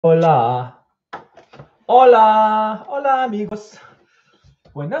Hola, hola, hola, amigos.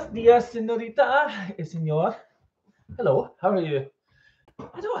 Buenos dias, señorita y señor. Hello, how are you?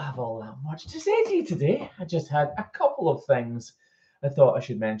 I don't have all that much to say to you today. I just had a couple of things I thought I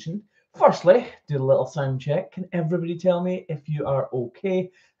should mention. Firstly, do a little sound check. Can everybody tell me if you are okay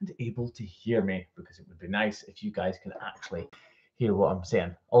and able to hear me? Because it would be nice if you guys could actually hear what I'm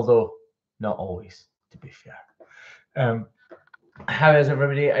saying. Although, not always, to be fair. Um, How is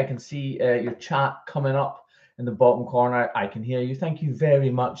everybody? I can see your chat coming up in the bottom corner. I can hear you. Thank you very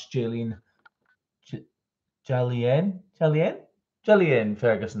much, Jaylene. Jillian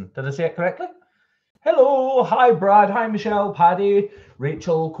Ferguson. Did I say it correctly? Hello. Hi, Brad. Hi, Michelle, Paddy,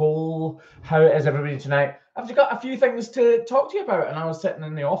 Rachel, Cole. How is everybody tonight? I've just got a few things to talk to you about, and I was sitting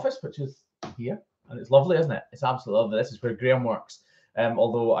in the office, which is here, and it's lovely, isn't it? It's absolutely lovely. This is where Graham works.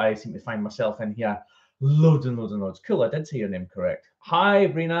 Although I seem to find myself in here loads and loads and loads. Cool, I did say your name correct. Hi,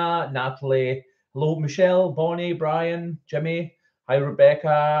 Brina, Natalie. Hello, Michelle, Bonnie, Brian, Jimmy. Hi,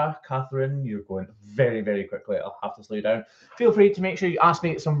 Rebecca, Catherine. You're going very, very quickly. I'll have to slow you down. Feel free to make sure you ask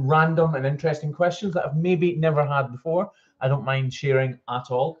me some random and interesting questions that I've maybe never had before. I don't mind sharing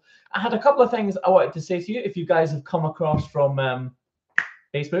at all. I had a couple of things I wanted to say to you. If you guys have come across from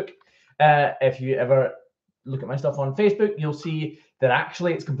Facebook, if you ever look at my stuff on Facebook, you'll see that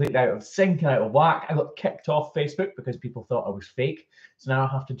actually it's completely out of sync and out of whack. I got kicked off Facebook because people thought I was fake. So now I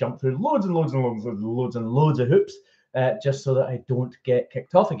have to jump through loads and loads and loads and loads and loads of hoops just so that I don't get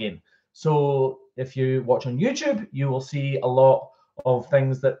kicked off again. So if you watch on YouTube, you will see a lot of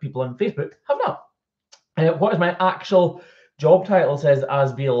things that people on Facebook have not. What is my actual job title? Says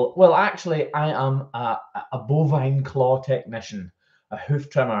Asbeal. Well, actually, I am a bovine claw technician, a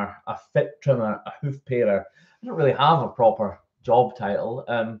hoof trimmer, a fit trimmer, a hoof pairer. I don't really have a proper job title.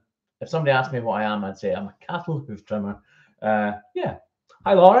 If somebody asked me what I am, I'd say I'm a cattle hoof trimmer. Yeah.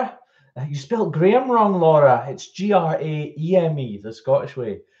 Hi, Laura. You spelled Graham wrong, Laura. It's Graeme, the Scottish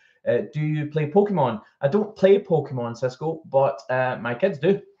way. Do you play Pokemon? I don't play Pokemon, Cisco, but my kids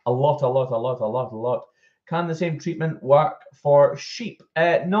do. A lot. Can the same treatment work for sheep?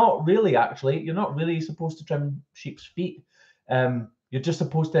 Not really, actually. You're not really supposed to trim sheep's feet. You're just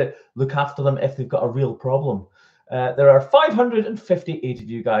supposed to look after them if they've got a real problem. There are 558 of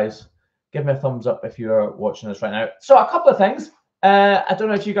you guys. Give me a thumbs up if you're watching this right now. So a couple of things. I don't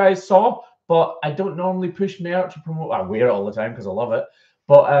know if you guys saw, but I don't normally push merch or promote. I wear it all the time because I love it.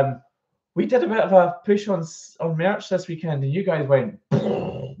 But we did a bit of a push on merch this weekend, and you guys went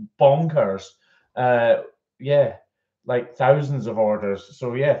bonkers. Yeah, like thousands of orders.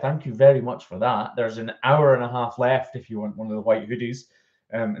 So yeah, thank you very much for that. There's an hour and a half left if you want one of the white hoodies.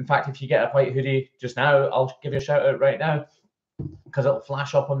 In fact, if you get a white hoodie just now, I'll give you a shout out right now because it'll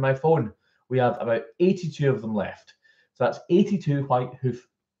flash up on my phone. We have about 82 of them left. So that's 82 white Hoof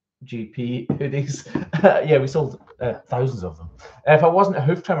GP hoodies. Yeah, we sold thousands of them. If I wasn't a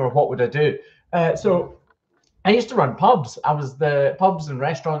hoof trimmer, what would I do? So I used to run pubs. I was the pubs and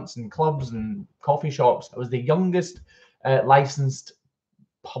restaurants and clubs and coffee shops. I was the youngest licensed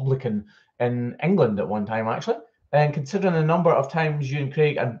publican in England at one time, actually. And considering the number of times you and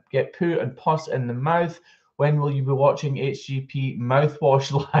Craig get poo and pus in the mouth, when will you be watching HGP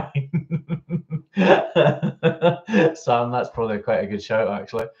mouthwash line? Sam, that's probably quite a good shout,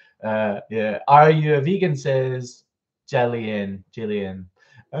 actually. Yeah. Are you a vegan? Says Jillian. No,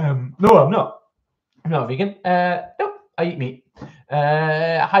 I'm not. I'm not a vegan. Nope, I eat meat.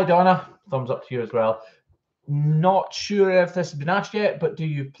 Hi, Donna. Thumbs up to you as well. Not sure if this has been asked yet, but do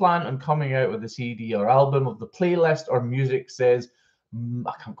you plan on coming out with a CD or album of the playlist or music? Says,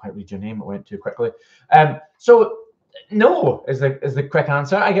 I can't quite read your name. It went too quickly. So no is the quick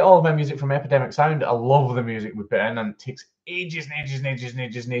answer. I get all of my music from Epidemic Sound. I love the music we put in, and it takes ages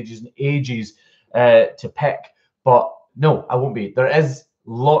to pick. But no, I won't be. There is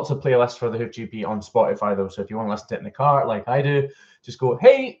lots of playlists for the Hoof GP on Spotify though. So if you want to listen to it in the car, like I do, just go,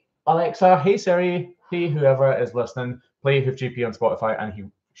 hey Alexa, hey Siri, hey whoever is listening, play Hoof GP on Spotify,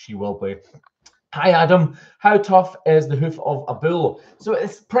 and she will play. Hi Adam, how tough is the hoof of a bull? So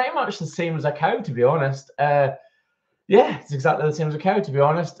it's pretty much the same as a cow, to be honest. Yeah, it's exactly the same as a cow, to be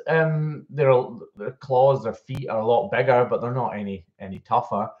honest. Their claws, their feet are a lot bigger, but they're not any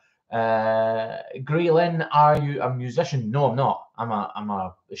tougher. Greylin, are you a musician? No, I'm not. I'm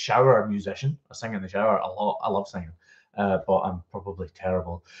a shower musician. I sing in the shower a lot. I love singing, but I'm probably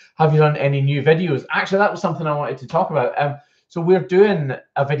terrible. Have you done any new videos? Actually, that was something I wanted to talk about. So we're doing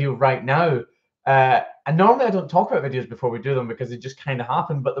a video right now. And normally I don't talk about videos before we do them because they just kind of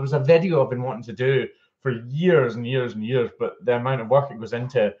happen. But there was a video I've been wanting to do for years and years and years, but the amount of work it goes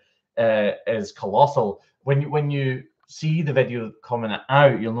into is colossal. When you see the video coming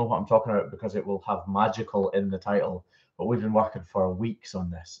out, you'll know what I'm talking about because it will have magical in the title. But we've been working for weeks on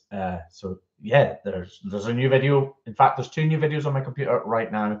this. So yeah, there's a new video. In fact, there's 2 new videos on my computer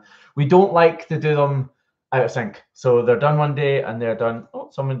right now. We don't like to do them out of sync. So they're done one day and they're done. Oh,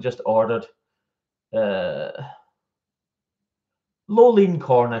 someone just ordered Lowleen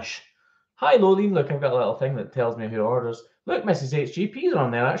Cornish. Hi, Lowleen. Look, I've got a little thing that tells me who orders. Look, Mrs. HGP's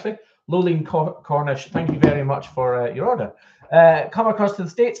on there, actually. Lowleen Cornish, thank you very much for your order. Come across to the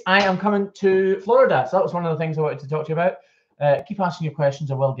States. I am coming to Florida. So that was one of the things I wanted to talk to you about. Keep asking your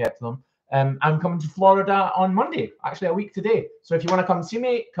questions. I will get to them. I'm coming to Florida on Monday, actually a week today. So if you want to come see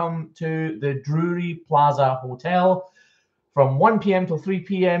me, come to the Drury Plaza Hotel from 1 p.m. till 3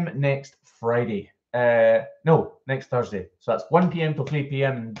 p.m. next Friday. No, next Thursday. So that's 1 p.m. till 3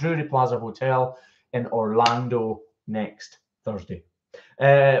 p.m. in Drury Plaza Hotel in Orlando next Thursday.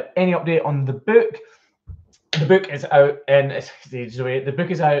 Any update on the book? The book is out in the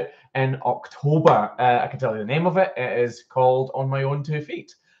book is out in October. I can tell you the name of it. It is called On My Own 2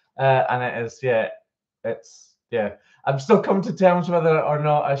 Feet, and it is I'm still coming to terms whether or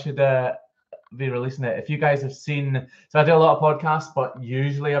not I should be releasing it. If you guys have seen, so I do a lot of podcasts, but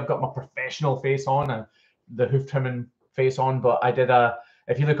usually I've got my professional face on and the hoof trimming face on. But I did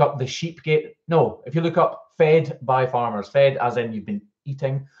if you look up the if you look up Fed by Farmers, fed as in you've been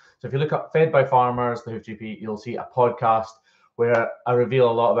eating. So if you look up Fed by Farmers, the Hoof GP, you'll see a podcast where I reveal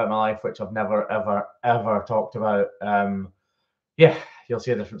a lot about my life, which I've never, ever, ever talked about. You'll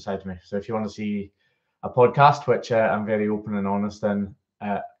see a different side to me. So if you want to see a podcast, which I'm very open and honest in,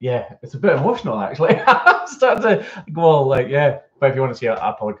 it's a bit emotional actually. I'm starting to go but if you want to see a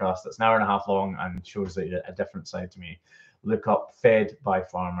podcast that's an hour and a half long and shows that a different side to me, look up Fed by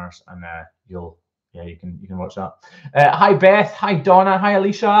Farmers and you can watch that. Hi Beth, hi Donna, hi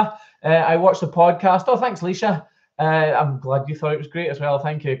Alicia. I watched the podcast. Oh, thanks Alicia. I'm glad you thought it was great as well.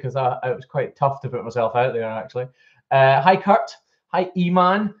 Thank you, because it was quite tough to put myself out there actually. Hi Kurt, hi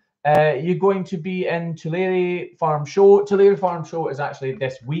Eman. You're going to be in Tulare Farm Show. Tulare Farm Show is actually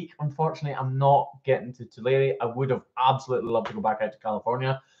this week. Unfortunately, I'm not getting to Tulare. I would have absolutely loved to go back out to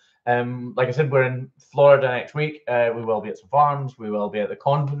California. Like I said, we're in Florida next week. We will be at some farms. We will be at the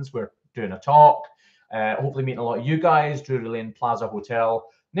conference. We're doing a talk. Hopefully meeting a lot of you guys. Drury Lane Plaza Hotel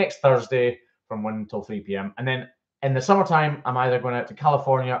next Thursday from 1 till 3 p.m. And then in the summertime, I'm either going out to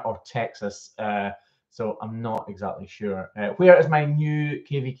California or Texas. So I'm not exactly sure. Where is my new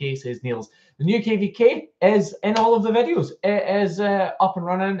KVK, says Niels. The new KVK is in all of the videos. It is up and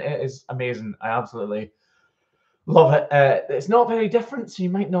running. It is amazing. I absolutely love it. It's not very different, so you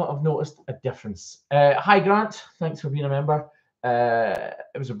might not have noticed a difference. Hi, Grant. Thanks for being a member.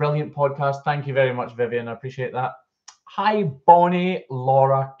 It was a brilliant podcast. Thank you very much, Vivian. I appreciate that. Hi, Bonnie,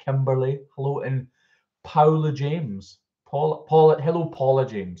 Laura, Kimberly. Hello, and Paula James. Hello, Paula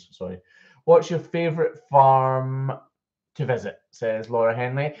James. Sorry. What's your favorite farm to visit? Says Laura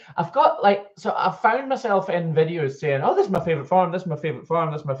Henley. I've got I've found myself in videos saying, oh, this is my favorite farm. This is my favorite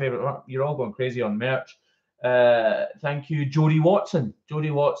farm. This is my favorite farm. You're all going crazy on merch. Thank you, Jodie Watson.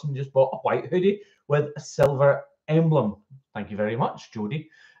 Jodie Watson just bought a white hoodie with a silver emblem. Thank you very much, Jodie.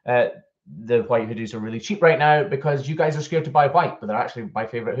 The white hoodies are really cheap right now because you guys are scared to buy white, but they're actually my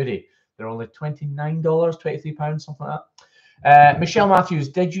favorite hoodie. They're only $29, £23, something like that. Michelle Matthews,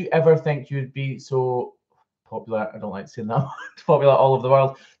 did you ever think you'd be so popular? I don't like saying that. Popular all over the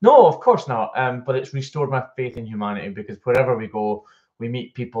world. No, of course not. But it's restored my faith in humanity because wherever we go, we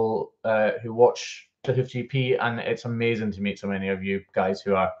meet people who watch the Hoof GP, and it's amazing to meet so many of you guys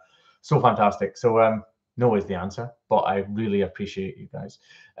who are so fantastic. So no is the answer, but I really appreciate you guys.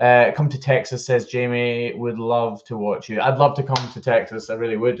 Come to Texas, says Jamie. Would love to watch you. I'd love to come to Texas. I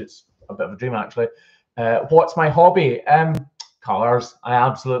really would. It's a bit of a dream, actually. What's my hobby? Cars. I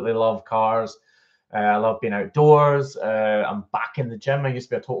absolutely love cars. I love being outdoors. I'm back in the gym. I used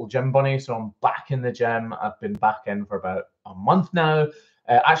to be a total gym bunny, so I'm back in the gym. I've been back in for about a month now.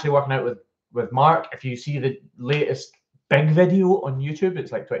 Actually working out with Mark. If you see the latest big video on YouTube,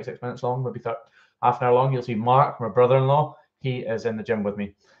 it's like 26 minutes long, maybe half an hour long. You'll see Mark, my brother-in-law. He is in the gym with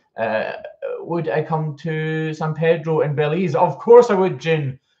me. Would I come to San Pedro in Belize? Of course I would,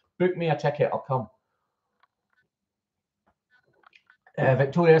 Jin. Book me a ticket. I'll come.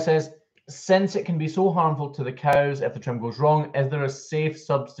 Victoria says, since it can be so harmful to the cows if the trim goes wrong, is there a safe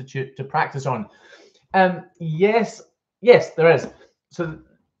substitute to practice on? Yes, there is. So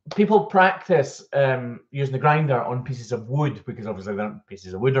people practice using the grinder on pieces of wood because obviously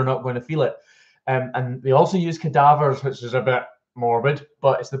pieces of wood are not going to feel it. And they also use cadavers, which is a bit morbid,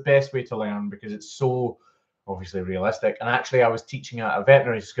 but it's the best way to learn because it's so obviously realistic. And actually, I was teaching at a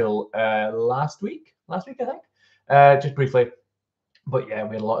veterinary school last week, I think. just briefly. But yeah,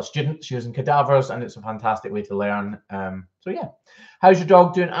 we had a lot of students using cadavers, and it's a fantastic way to learn. So yeah, how's your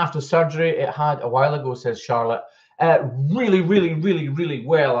dog doing after surgery? It had a while ago, says Charlotte. Really, really, really, really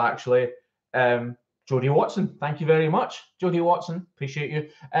well, actually. Jodie Watson, thank you very much. Jodie Watson, appreciate you.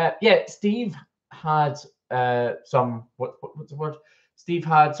 Yeah, Steve had what's the word? Steve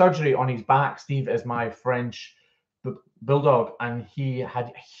had surgery on his back. Steve is my French bulldog, and he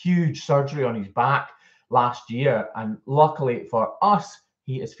had huge surgery on his back last year, and luckily for us,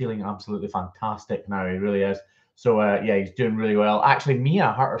 he is feeling absolutely fantastic now. He really is. So yeah, he's doing really well. Actually,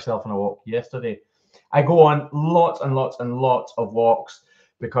 Mia hurt herself on a walk yesterday. I go on lots and lots and lots of walks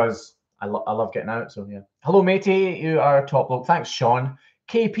because I love getting out. So yeah. Hello, matey. You are a top bloke. Thanks, Sean.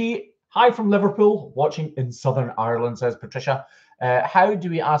 KP, hi from Liverpool, watching in Southern Ireland, says Patricia. How do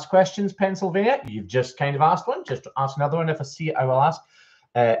we ask questions, Pennsylvania? You've just kind of asked one. Just ask another one. If I see it, I will ask.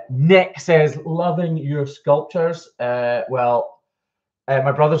 Nick says, loving your sculptures. Well,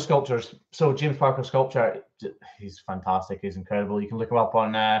 my brother's sculptures. So James Parker Sculpture, he's fantastic. He's incredible. You can look him up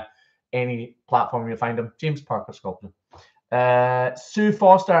on any platform you'll find him. James Parker Sculpture. Sue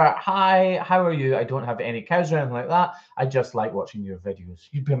Foster, hi, how are you? I don't have any cows or anything like that. I just like watching your videos.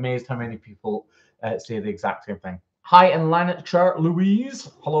 You'd be amazed how many people say the exact same thing. Hi in Lanarkshire, Louise.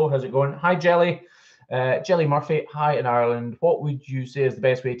 Hello, how's it going? Hi, Jelly. Jelly Murphy, hi in Ireland. What would you say is the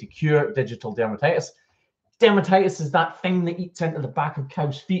best way to cure digital dermatitis? Dermatitis is that thing that eats into the back of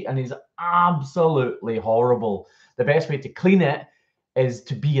cows' feet and is absolutely horrible. The best way to clean it is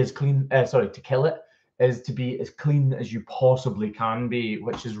to be as clean, to kill it, is to be as clean as you possibly can be,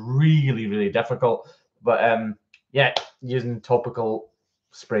 which is really, really difficult. But yeah, using topical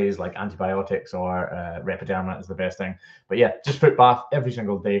sprays like antibiotics or Repiderma is the best thing. But yeah, just foot bath every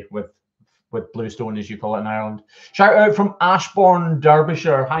single day with bluestone, as you call it in Ireland. Shout out from Ashbourne,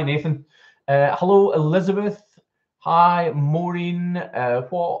 Derbyshire. Hi, Nathan. Hello, Elizabeth. Hi, Maureen.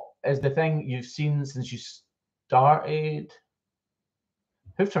 What is the thing you've seen since you started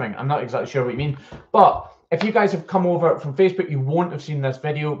hoof trimming? I'm not exactly sure what you mean, but if you guys have come over from Facebook, you won't have seen this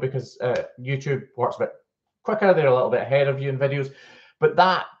video because YouTube works a bit quicker. They're a little bit ahead of you in videos. But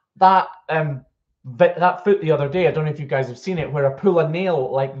that foot the other day, I don't know if you guys have seen it, where I pull a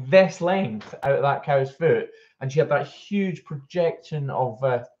nail like this length out of that cow's foot, and she had that huge projection of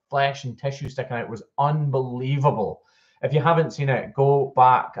flesh and tissue sticking out. It was unbelievable. If you haven't seen it, go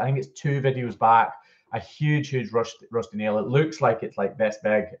back. I think it's 2 videos back. A huge rusty nail. It looks like it's like this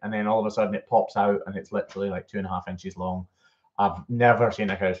big, and then all of a sudden it pops out, and it's literally like 2.5 inches long. I've never seen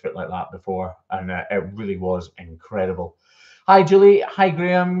a cow's foot like that before, and it really was incredible. Hi, Julie. Hi,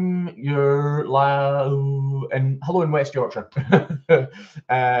 Graham. You're and hello in West Yorkshire.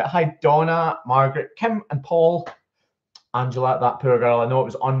 Hi, Donna, Margaret, Kim, and Paul. Angela, that poor girl. I know it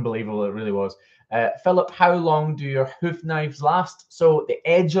was unbelievable. It really was. Philip, how long do your hoof knives last? So the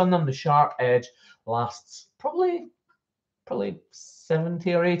edge on them, the sharp edge, lasts probably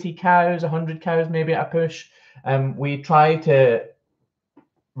 70 or 80 cows, 100 cows maybe at a push. We try to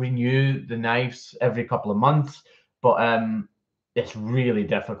renew the knives every couple of months, but it's really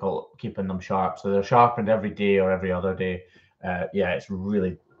difficult keeping them sharp. So they're sharpened every day or every other day. Yeah, it's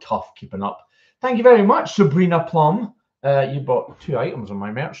really tough keeping up. Thank you very much, Sabrina Plum. You bought 2 items on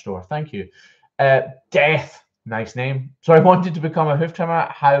my merch store. Thank you. Death, nice name. So I wanted to become a hoof trimmer.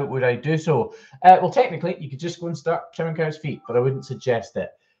 How would I do so? Well, technically, you could just go and start trimming cows' feet, but I wouldn't suggest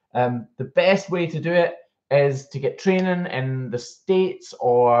it. The best way to do it is to get training in the States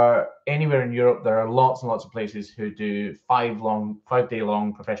or anywhere in Europe. There are lots and lots of places who do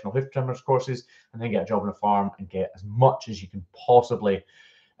 5-day-long professional hoof trimmers courses, and then get a job on a farm and get as much as you can possibly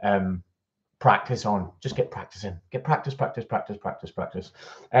practice on. Just get practicing. Get practice.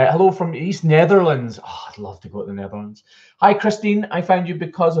 Hello from East Netherlands. Oh, I'd love to go to the Netherlands. Hi, Christine. I found you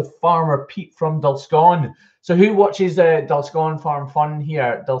because of Farmer Pete from Dulscone. So who watches Dulscone Farm Fun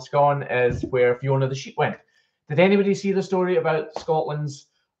here? Dulscone is where Fiona the sheep went. Did anybody see the story about Scotland's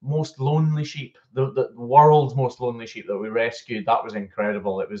most lonely sheep, the world's most lonely sheep that we rescued? That was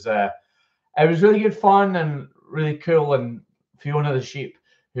incredible. It was really good fun and really cool. And Fiona the sheep,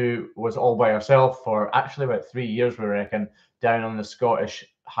 who was all by herself for actually about 3 years, we reckon, down on the Scottish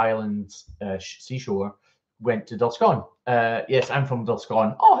Highlands seashore, went to Dulscone. Yes, I'm from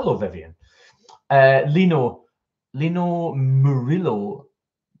Dulscone. Oh, hello, Vivian. Lino Murillo,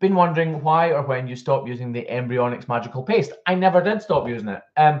 been wondering why or when you stopped using the Embryonics Magical Paste. I never did stop using it.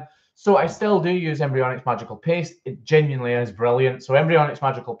 So I still do use Embryonics Magical Paste. It genuinely is brilliant. So Embryonics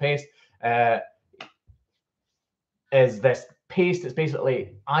Magical Paste is this paste. It's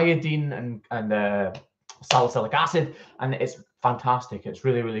basically iodine and salicylic acid, and it's fantastic. It's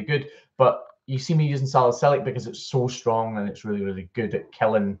really, really good. But you see me using salicylic because it's so strong and it's really, really good at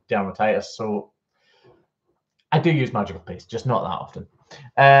killing dermatitis. So I do use magical paste, just not that often.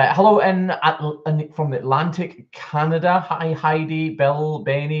 Hello from the Atlantic, Canada. Hi, Heidi, Bill,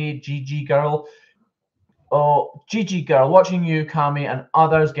 Benny, Gigi Girl. Oh, Gigi Girl, watching you, Cami, and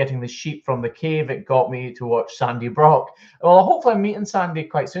others getting the sheep from the cave, it got me to watch Sandy Brock. Well, hopefully I'm meeting Sandy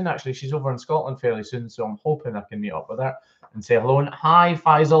quite soon, actually. She's over in Scotland fairly soon, so I'm hoping I can meet up with her and say hello. And hi,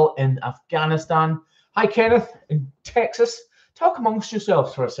 Faisal in Afghanistan. Hi, Kenneth in Texas. Talk amongst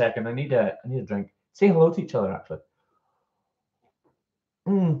yourselves for a second. I need a drink. Say hello to each other, actually.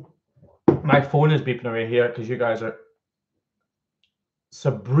 My phone is beeping away here because you guys are...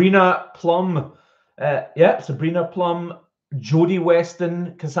 Sabrina Plum. Sabrina Plum, Jodie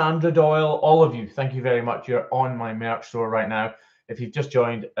Weston, Cassandra Doyle, all of you, thank you very much. You're on my merch store right now. If you've just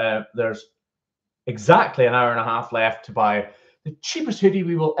joined, there's exactly an hour and a half left to buy the cheapest hoodie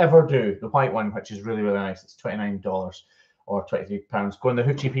we will ever do, the white one, which is really, really nice. It's $29 or £23. Go on the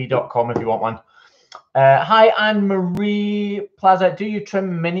hoofgp.com if you want one. Hi, Anne-Marie Plaza. Do you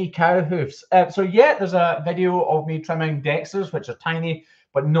trim mini cow hoofs? So yeah, there's a video of me trimming Dexters, which are tiny,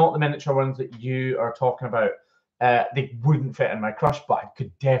 but not the miniature ones that you are talking about. They wouldn't fit in my crush, but I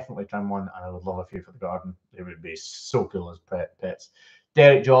could definitely trim one, and I would love a few for the garden. They would be so cool as pets.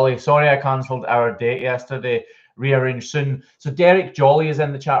 Derek Jolly, sorry I cancelled our date yesterday. Rearrange soon. So Derek Jolly is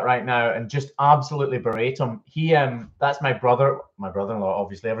in the chat right now, and just absolutely berate him. He that's my brother-in-law.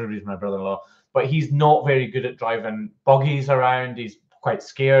 Obviously, everybody's my brother-in-law, but he's not very good at driving buggies around. He's quite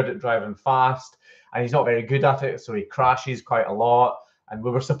scared at driving fast, and he's not very good at it, so he crashes quite a lot. And we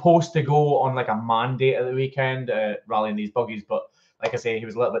were supposed to go on like a mandate at the weekend, rallying these buggies, but like I say, he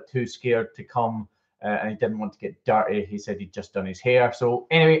was a little bit too scared to come, and he didn't want to get dirty. He said he'd just done his hair. So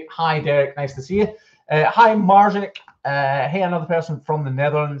anyway, hi Derek, nice to see you. Hi Marzik. Hey, another person from the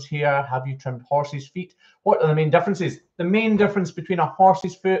Netherlands here. Have you trimmed horses' feet? What are the main differences? The main difference between a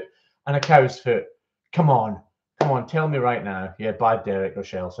horse's foot and a cow's foot. Come on, tell me right now. Yeah, bad Derek,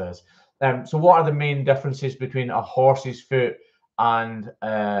 Rochelle says. So what are the main differences between a horse's foot and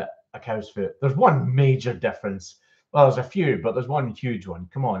a cow's foot? There's one major difference. Well, there's a few, but there's one huge one.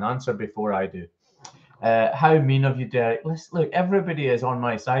 Come on, answer before I do. How mean of you, Derek. Look, everybody is on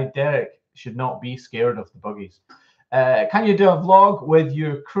my side. Derek should not be scared of the buggies. Can you do a vlog with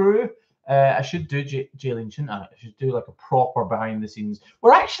your crew? I should do, Jaylene, shouldn't I? I should do like a proper behind the scenes.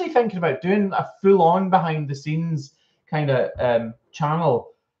 We're actually thinking about doing a full-on behind the scenes kind of channel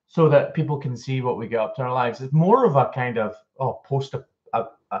so that people can see what we get up to in our lives. It's more of a kind of,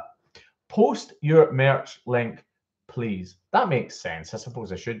 post your merch link, please. That makes sense. I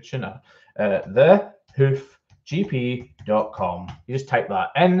suppose I should, shouldn't I? Thehoofgp.com. You just type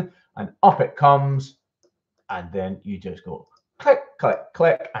that in and up it comes, and then you just go click, click,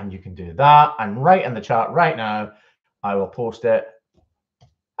 click, and you can do that. And right in the chat right now, I will post it.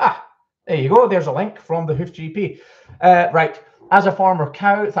 There you go. There's a link from the Hoof GP. Right. As a former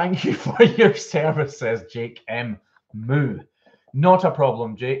cow, thank you for your service, says Jake M. Moo. Not a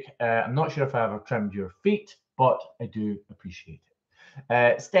problem, Jake. I'm not sure if I ever trimmed your feet, but I do appreciate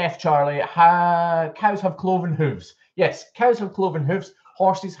it. Steph Charlie, cows have cloven hooves. Yes, cows have cloven hooves.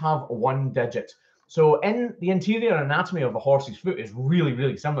 Horses have one digit. So in the interior anatomy of a horse's foot is really,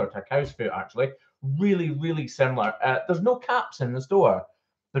 really similar to a cow's foot, actually. Really, really similar. There's no caps in the store.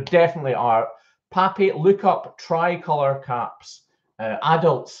 There definitely are. Pappy, look up tricolor caps.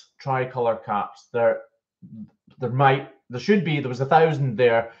 Adults tricolor caps. There should be. There was 1,000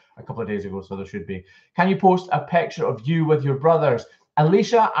 there a couple of days ago, so there should be. Can you post a picture of you with your brothers?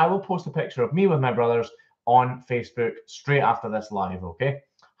 Alicia, I will post a picture of me with my brothers on Facebook straight after this live, okay?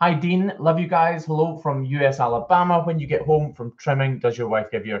 Hi, Dean. Love you guys. Hello from US Alabama. When you get home from trimming, does your wife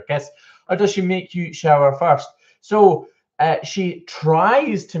give you a kiss, or does she make you shower first? So she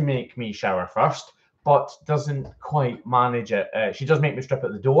tries to make me shower first, but doesn't quite manage it. She does make me strip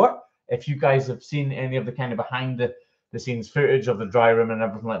at the door. If you guys have seen any of the kind of behind the scenes footage of the dry room and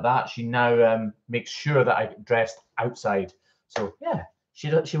everything like that, she now makes sure that I get dressed outside. So yeah,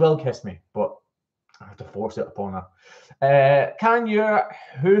 she will kiss me, but I have to force it upon her. Can your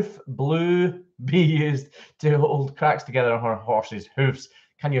hoof glue be used to hold cracks together on her horse's hoofs?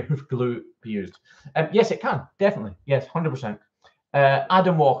 Can your hoof glue be used? Yes, it can. Definitely. Yes, 100%.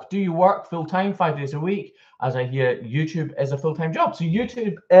 Adam Walk, do you work full-time 5 days a week? As I hear, YouTube is a full-time job. So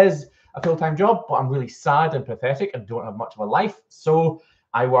YouTube is a full-time job, but I'm really sad and pathetic and don't have much of a life. So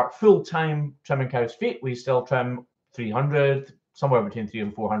I work full-time trimming cows' feet. We still trim 300, somewhere between 300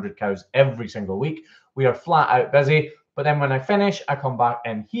 and 400 cows every single week. We are flat out busy. But then when I finish, I come back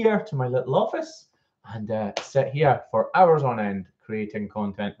in here to my little office and sit here for hours on end creating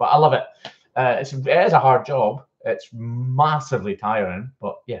content. But I love it. It is a hard job. It's massively tiring,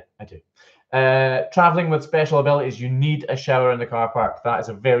 but yeah, I do. Traveling with special abilities, you need a shower in the car park. That is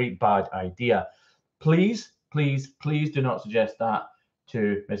a very bad idea. Please, please, please do not suggest that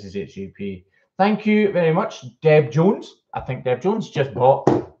to Mrs. HGP. Thank you very much, Deb Jones. I think Deb Jones just bought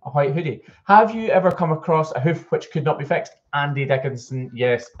a white hoodie. Have you ever come across a hoof which could not be fixed? Andy Dickinson,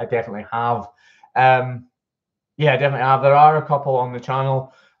 yes, I definitely have. Yeah, I definitely have. There are a couple on the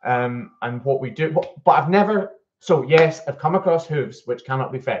channel, and what we do, but I've never. So yes, I've come across hoofs which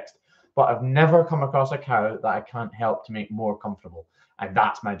cannot be fixed, but I've never come across a cow that I can't help to make more comfortable, and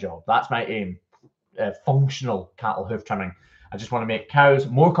that's my job. That's my aim. Functional cattle hoof trimming. I just want to make cows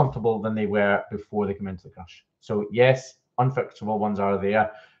more comfortable than they were before they come into the crush. So yes, unfixable ones are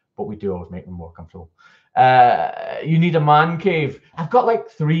there, but we do always make them more comfortable. You need a man cave. I've got like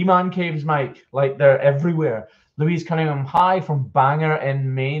 3 man caves, Mike. Like they're everywhere. Louise Cunningham, hi from Bangor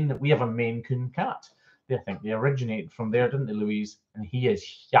in Maine. We have a Maine Coon cat. I think they originated from there, didn't they, Louise? And he is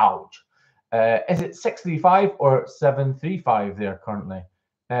huge. Is it 635 or 735 there currently?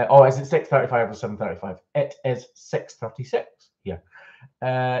 Or is it 635 or 735? It is 636 here.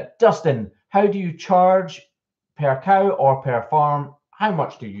 Dustin, how do you charge per cow or per farm? How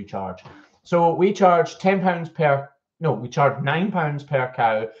much do you charge? So we charge £10 per. No, we charge £9 per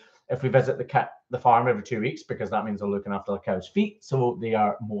cow if we visit the farm every 2 weeks, because that means they're looking after the cow's feet, so they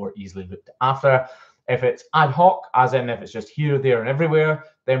are more easily looked after. If it's ad hoc, as in if it's just here, there, and everywhere,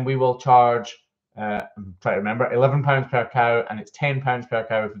 then we will charge. I'm trying to remember, £11 per cow, and it's £10 per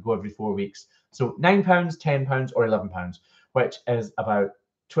cow if we go every 4 weeks. So £9, £10, or £11, which is about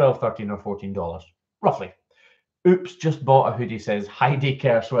 $12, $13, or $14, roughly. Oops, just bought a hoodie, says Heidi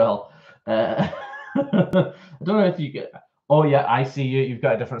Kerswell. I don't know if you get. Oh yeah, I see you. You've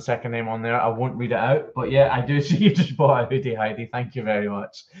got a different second name on there. I won't read it out, but yeah, I do see you just bought a hoodie, Heidi. Thank you very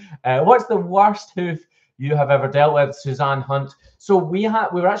much. What's the worst hoof you have ever dealt with? Suzanne Hunt. So we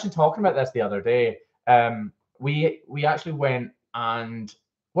were actually talking about this the other day. We actually went and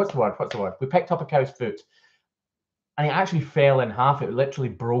what's the word? We picked up a cow's foot, and it actually fell in half. It literally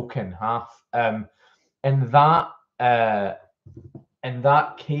broke in half. In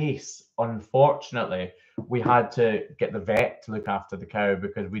that case, unfortunately, we had to get the vet to look after the cow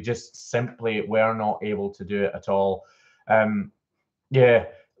because we just simply were not able to do it at all. Yeah,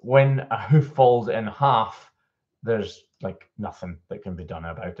 when a hoof falls in half, there's like nothing that can be done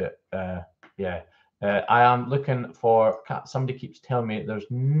about it. Yeah, I am looking for caps. Somebody keeps telling me there's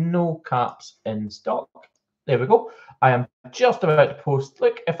no caps in stock. There we go. I am just about to post.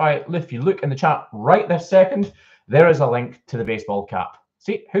 Look, if you look in the chat right this second, there is a link to the baseball cap.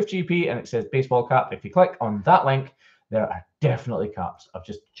 See, Hoof GP, and it says baseball cap. If you click on that link, there are definitely caps. I've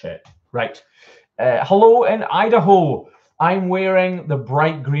just checked. Right. Hello in Idaho. I'm wearing the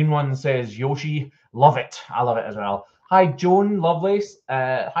bright green one, says Yoshi. Love it. I love it as well. Hi, Joan Lovelace.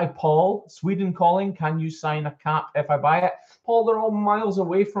 Hi, Paul. Sweden calling. Can you sign a cap if I buy it? Paul, they're all miles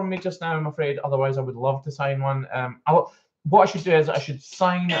away from me just now, I'm afraid. Otherwise, I would love to sign one. What I should do is I should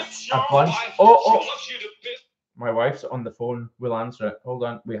sign a bunch. Oh. My wife's on the phone. We'll answer it. Hold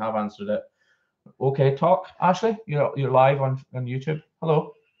on. We have answered it. Okay, talk. Ashley, you're live on YouTube.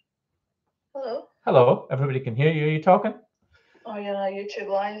 Hello. Hello. Hello. Everybody can hear you. Are you talking? Oh, you're on YouTube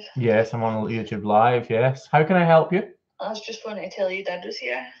Live? Yes, I'm on YouTube Live, yes. How can I help you? I was just wanting to tell you Dad was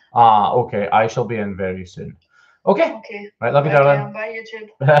here. Ah, okay. I shall be in very soon. Okay. Okay. Right, love you, darling. Bye, YouTube.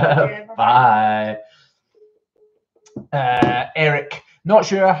 Okay, bye. Eric, not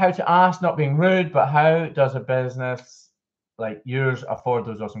sure how to ask, not being rude, but how does a business like yours afford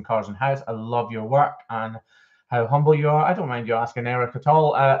those awesome cars and houses? I love your work and how humble you are. I don't mind you asking, Eric, at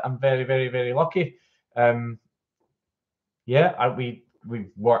all. I'm very, very, very lucky. Yeah,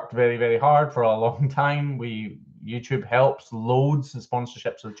 we've worked very, very hard for a long time. YouTube helps loads. The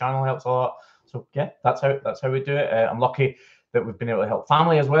sponsorships of the channel helps a lot. So yeah, that's how we do it. I'm lucky that we've been able to help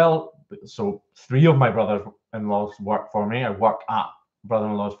family as well. So 3 of my brothers-in-laws work for me. I work at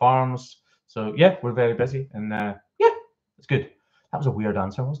brother-in-law's farms. So yeah, we're very busy, and yeah, it's good. That was a weird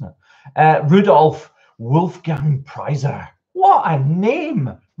answer, wasn't it? Rudolph Wolfgang Preiser. What a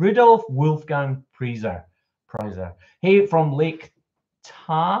name! Rudolph Wolfgang Preiser. Hey, from Lake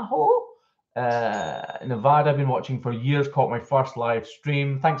Tahoe, Nevada. I've been watching for years. Caught my first live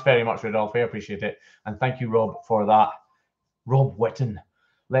stream. Thanks very much, Rudolph. I appreciate it, and thank you, Rob, for that. Rob Whitten.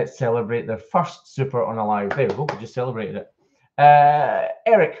 Let's celebrate their first super on a live. There we go. We just celebrated it.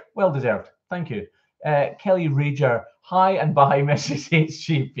 Eric, well deserved. Thank you. Kelly Rager. Hi and bye, Mrs.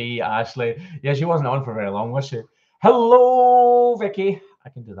 HGP. Ashley. Yeah, she wasn't on for very long, was she? Hello, Vicky. I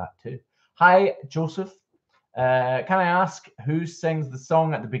can do that too. Hi, Joseph. Can I ask who sings the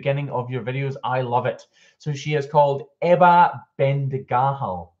song at the beginning of your videos? I love it. So she is called Ebba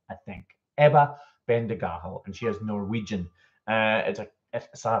Bendegahal, I think. Ebba Bendegahal, and she is Norwegian.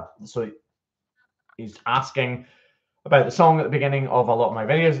 So he's asking about the song at the beginning of a lot of my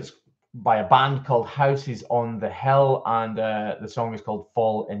videos. It's by a band called Houses on the Hill, and the song is called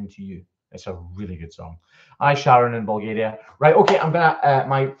Fall Into You. It's a really good song. Hi, Sharon in Bulgaria. Right, okay, I'm gonna,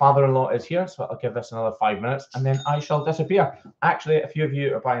 my father-in-law is here, so I'll give this another 5 minutes, and then I shall disappear. Actually, a few of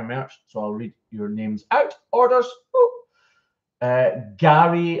you are buying merch, so I'll read your names out. Orders.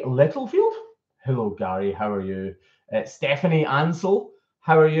 Gary Littlefield. Hello, Gary, how are you? Stephanie Ansel,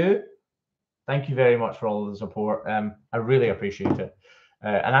 how are you? Thank you very much for all the support. I really appreciate it.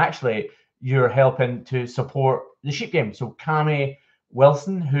 And actually, you're helping to support the Sheep Game. So Cami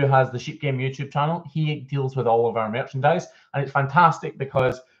Wilson, who has the Sheep Game YouTube channel, he deals with all of our merchandise. And it's fantastic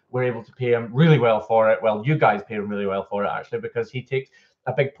because we're able to pay him really well for it. Well, you guys pay him really well for it, actually, because he takes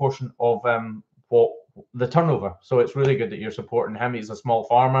a big portion of what the turnover. So it's really good that you're supporting him. He's a small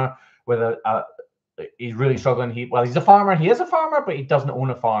farmer with he's really struggling. He's a farmer. He is a farmer, but he doesn't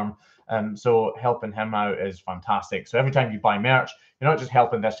own a farm. So helping him out is fantastic. So every time you buy merch, you're not just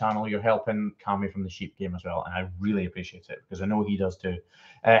helping this channel, you're helping Cami from the Sheep Game as well. And I really appreciate it because I know he does too.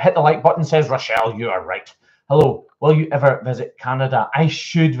 Hit the like button, says Rochelle. You are right. Hello. Will you ever visit Canada? I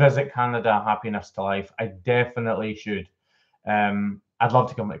should visit Canada. Happiness to life. I definitely should. I'd love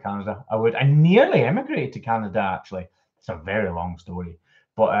to come to Canada. I would. I nearly emigrated to Canada, actually. It's a very long story.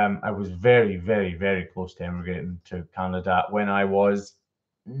 But I was very, very, very close to emigrating to Canada when I was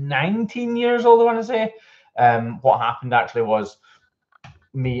 19 years old, I want to say. What happened actually was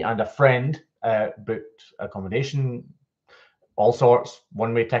me and a friend booked accommodation, all sorts,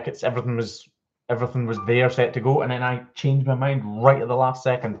 one-way tickets, everything was there set to go, and then I changed my mind right at the last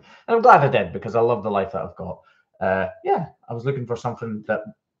second. And I'm glad I did because I love the life that I've got. Yeah, I was looking for something that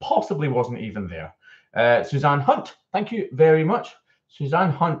possibly wasn't even there. Suzanne Hunt, thank you very much.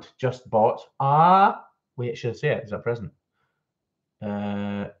 Suzanne Hunt just bought wait, should I say it? Is that a present?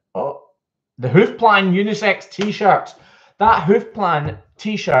 The Hoof Plan unisex t-shirt. That Hoof Plan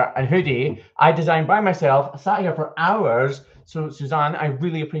t-shirt and hoodie I designed by myself. I sat here for hours. So Suzanne, I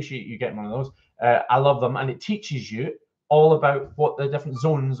really appreciate you getting one of those. I love them, and it teaches you all about what the different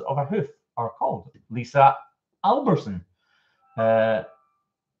zones of a hoof are called. Lisa Alberson.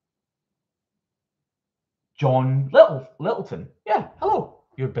 John Littleton. Yeah, hello.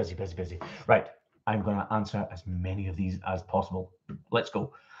 You're busy. Right. I'm going to answer as many of these as possible. Let's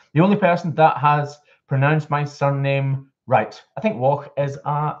go. The only person that has pronounced my surname right, I think Walk is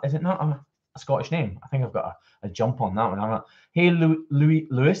it not a Scottish name? I think I've got a jump on that one. Hey,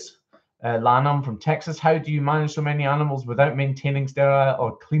 Lewis Lanham from Texas. How do you manage so many animals without maintaining sterile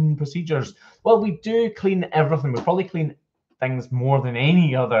or clean procedures? Well, we do clean everything. We probably clean things more than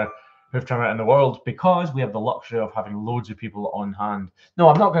any other hoof trimmer in the world because we have the luxury of having loads of people on hand. No,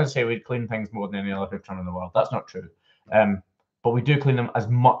 I'm not going to say we clean things more than any other hoof trimmer in the world. That's not true. But we do clean them as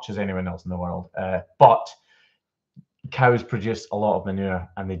much as anyone else in the world. But cows produce a lot of manure,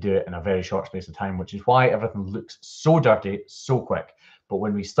 and they do it in a very short space of time, which is why everything looks so dirty so quick. But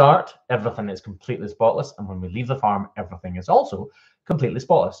when we start, everything is completely spotless, and when we leave the farm, everything is also completely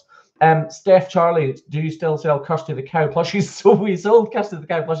spotless. Steph Charlie, do you still sell Kirsty the Cow plushies? So we sold Kirsty the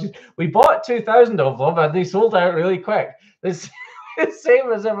Cow plushies. We bought 2,000 of them, and they sold out really quick. It's the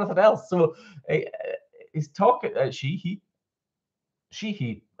same as everything else. So he's talking. She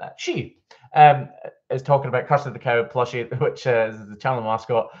is talking about Kirsty the Cow plushie, which is the channel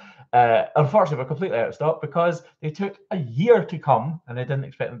mascot. Unfortunately, we're completely out of stock because they took a year to come, and I didn't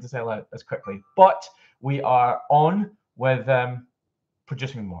expect them to sell out as quickly. But we are on with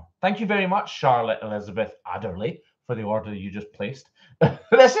producing more. Thank you very much, Charlotte Elizabeth Adderley, for the order you just placed.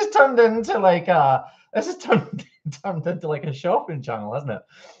 This has turned into like a shopping channel, hasn't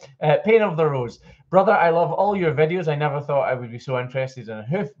it? Pain of the Rose. Brother, I love all your videos. I never thought I would be so interested in a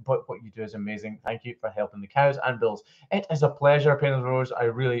hoof, but what you do is amazing. Thank you for helping the cows and bulls. It is a pleasure, Pain of the Rose. I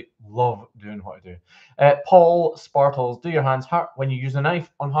really love doing what I do. Paul Spartles, do your hands hurt when you use a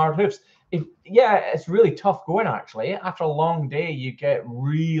knife on hard hoofs? Yeah, it's really tough going, actually. After a long day, you get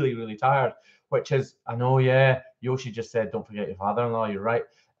really, really tired, which is, I know, yeah, Yoshi just said, don't forget your father-in-law, you're right.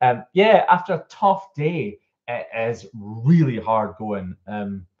 Yeah, after a tough day, it is really hard going.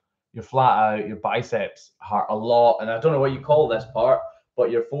 You're flat out, your biceps hurt a lot, and I don't know what you call this part,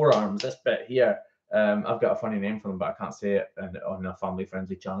 but your forearms, this bit here, I've got a funny name for them, but I can't say it on a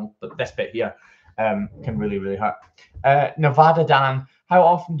family-friendly channel, but this bit here can really, really hurt. Nevada Dan, how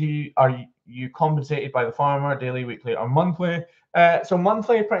often are you compensated by the farmer, daily, weekly, or monthly? So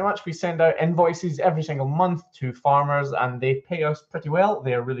monthly, pretty much, we send out invoices every single month to farmers, and they pay us pretty well.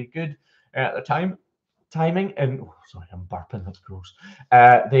 They are really good at the timing. And oh, sorry, I'm burping. That's gross.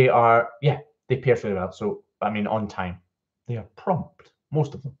 They are, yeah, they pay us really well. So I mean, on time. They are prompt,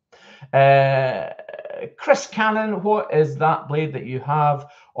 most of them. Chris Cannon, what is that blade that you have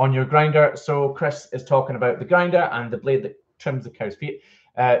on your grinder? So Chris is talking about the grinder and the blade that trims the cow's feet.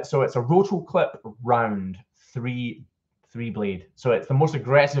 So it's a roto clip round three blade. So it's the most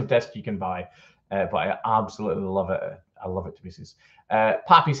aggressive disc you can buy, but I absolutely love it. I love it to pieces.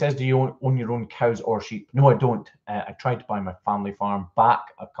 Pappy says, do you own your own cows or sheep? No, I don't. I tried to buy my family farm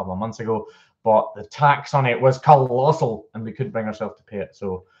back a couple of months ago, but the tax on it was colossal and we couldn't bring ourselves to pay it.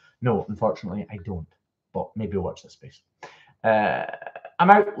 So no, unfortunately, I don't. But maybe watch this space.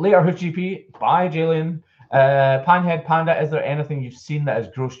 I'm out later, Hoof GP. Bye, Jillian. Panhead Panda, is there anything you've seen that has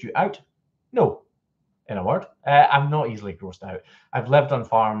grossed you out? No, in a word. I'm not easily grossed out. I've lived on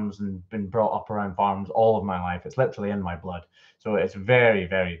farms and been brought up around farms all of my life. It's literally in my blood. So it's very,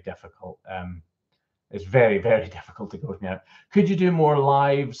 very difficult. It's very, very difficult to gross me out. Could you do more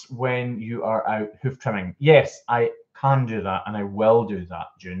lives when you are out hoof trimming? Yes, I can do that, and I will do that,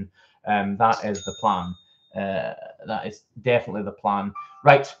 June. That is the plan. That is definitely the plan.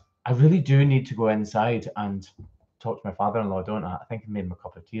 Right, I really do need to go inside and talk to my father-in-law, don't I? I think I made him a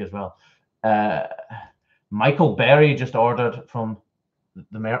cup of tea as well. Michael Berry just ordered from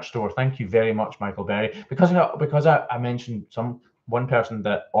the merch store. Thank you very much, Michael Berry. Because I mentioned one person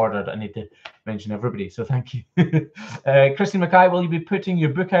that ordered, I need to mention everybody. So thank you. Christine Mackay, will you be putting your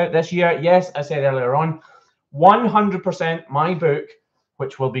book out this year? Yes, I said earlier on, 100% my book,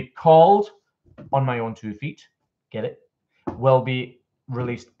 which will be called On My Own 2 Feet, get it, will be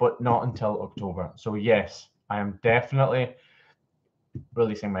released, but not until October. So yes, I am definitely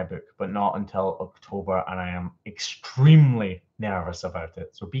releasing my book, but not until October, and I am extremely nervous about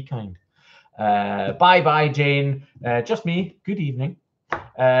it. So be kind. Bye, Jane. Just me. Good evening.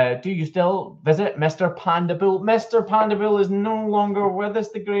 Do you still visit Mr. Panda Bull? Mr. Panda Bull is no longer with us,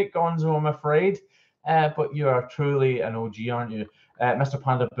 the great Gonzo, I'm afraid. But you are truly an OG, aren't you? Mr.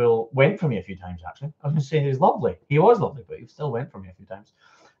 Panda Bull went for me a few times, actually. I was going to say he's lovely. He was lovely, but he still went for me a few times.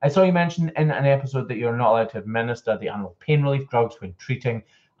 I saw you mention in an episode that you're not allowed to administer the animal pain relief drugs when treating,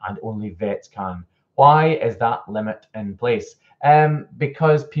 and only vets can. Why is that limit in place?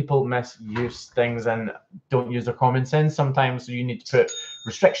 Because people misuse things and don't use their common sense sometimes. So you need to put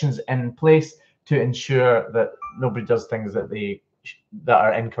restrictions in place to ensure that nobody does things that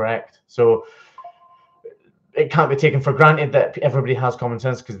are incorrect. So it can't be taken for granted that everybody has common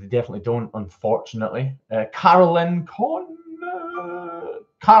sense, because they definitely don't, unfortunately. Carolyn Con,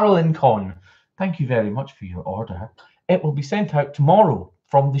 thank you very much for your order. It will be sent out tomorrow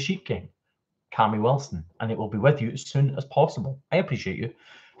from the Sheep King, Cammy Wilson, and it will be with you as soon as possible. I appreciate you.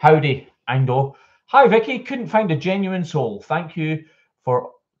 Howdy, Indo. Hi, Vicky. Couldn't find a genuine soul. Thank you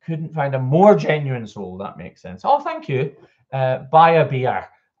for couldn't find a more genuine soul. That makes sense. Oh, thank you. Buy a beer.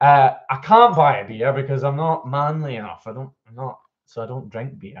 I can't buy a beer because I'm not manly enough. I don't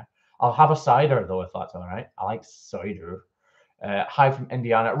drink beer. I'll have a cider though, if that's all right. I like cider. Hi from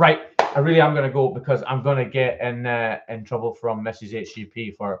Indiana. Right, I really am going to go because I'm going to get in trouble from Mrs.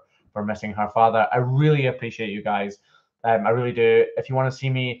 HGP for missing her father. I really appreciate you guys. I really do. If you want to see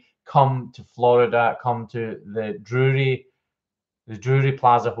me, come to Florida. Come to the Drury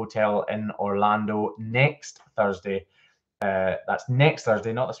Plaza Hotel in Orlando next Thursday. That's next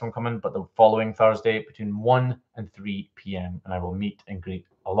Thursday, not this one coming, but the following Thursday between 1 and 3 p.m. And I will meet and greet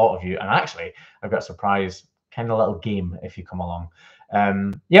a lot of you. And actually, I've got a surprise kind of little game if you come along.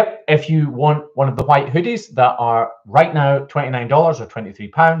 Yep, if you want one of the white hoodies that are right now $29 or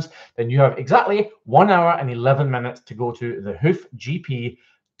 £23, then you have exactly 1 hour and 11 minutes to go to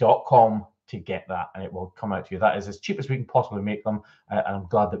thehoofgp.com to get that, and it will come out to you. That is as cheap as we can possibly make them, and I'm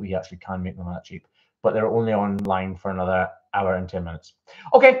glad that we actually can make them that cheap. But they're only online for another hour and 10 minutes.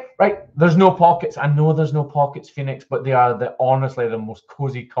 Okay, right. There's no pockets. I know there's no pockets, Phoenix, but they are honestly the most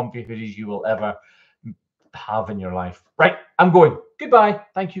cozy, comfy hoodies you will ever have in your life. Right, I'm going. Goodbye.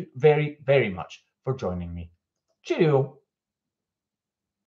 Thank you very, very much for joining me. Cheerio.